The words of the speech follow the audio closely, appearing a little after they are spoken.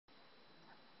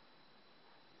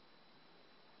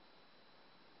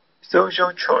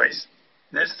Social choice.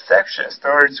 This section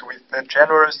starts with the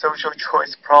general social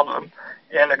choice problem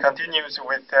and continues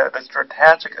with the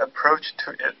strategic approach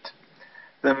to it.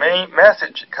 The main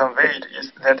message conveyed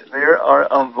is that there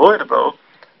are unavoidable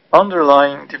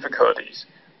underlying difficulties.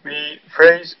 We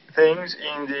phrase things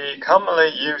in the commonly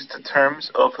used terms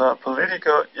of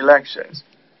political elections.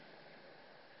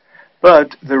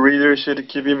 But the reader should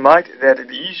keep in mind that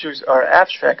the issues are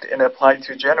abstract and apply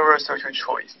to general social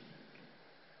choice.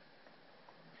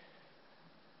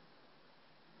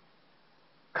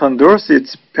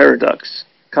 Condorcet's paradox.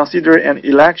 Consider an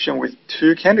election with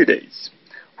two candidates,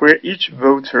 where each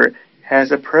voter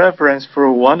has a preference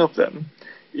for one of them.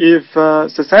 If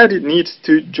society needs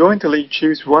to jointly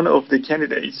choose one of the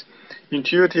candidates,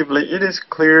 intuitively it is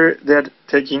clear that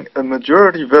taking a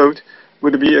majority vote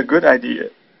would be a good idea.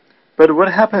 But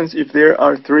what happens if there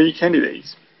are three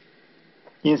candidates?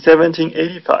 In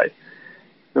 1785,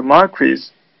 the Marquis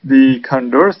de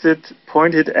Condorcet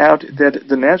pointed out that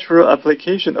the natural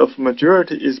application of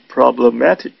majority is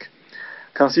problematic.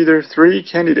 Consider three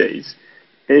candidates,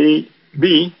 A,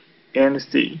 B, and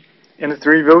C, and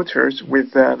three voters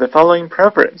with the following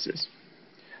preferences.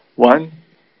 1.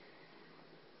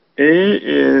 A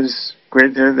is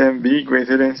greater than B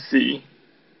greater than C.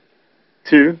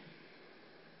 2.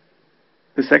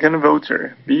 The second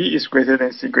voter, B is greater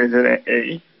than C greater than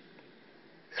A.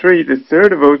 3. The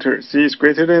third voter, C is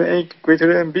greater than A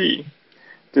greater than B.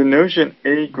 The notion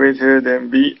A greater than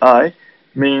BI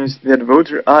means that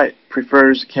voter I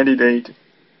prefers candidate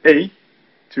A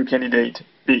to candidate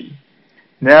B.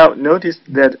 Now notice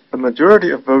that a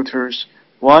majority of voters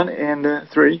 1 and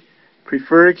 3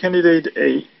 prefer candidate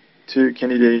A to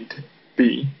candidate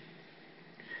B.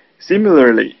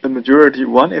 Similarly, a majority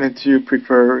 1 and 2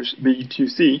 prefers B to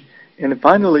C, and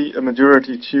finally a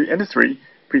majority 2 and 3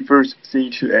 prefers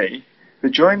C to A. The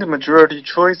joint majority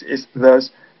choice is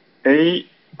thus A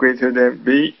greater than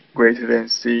B greater than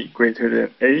C greater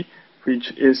than A,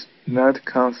 which is not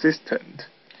consistent.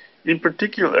 In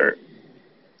particular,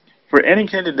 for any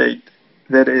candidate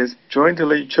that is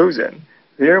jointly chosen,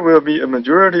 there will be a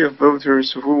majority of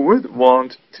voters who would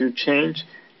want to change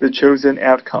the chosen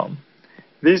outcome.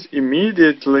 This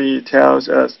immediately tells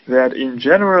us that in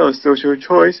general social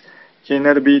choice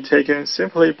cannot be taken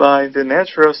simply by the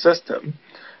natural system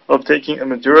of taking a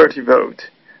majority vote.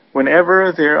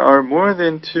 Whenever there are more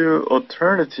than two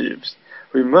alternatives,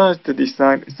 we must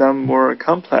decide some more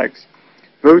complex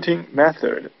voting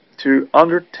method to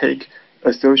undertake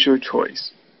a social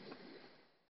choice.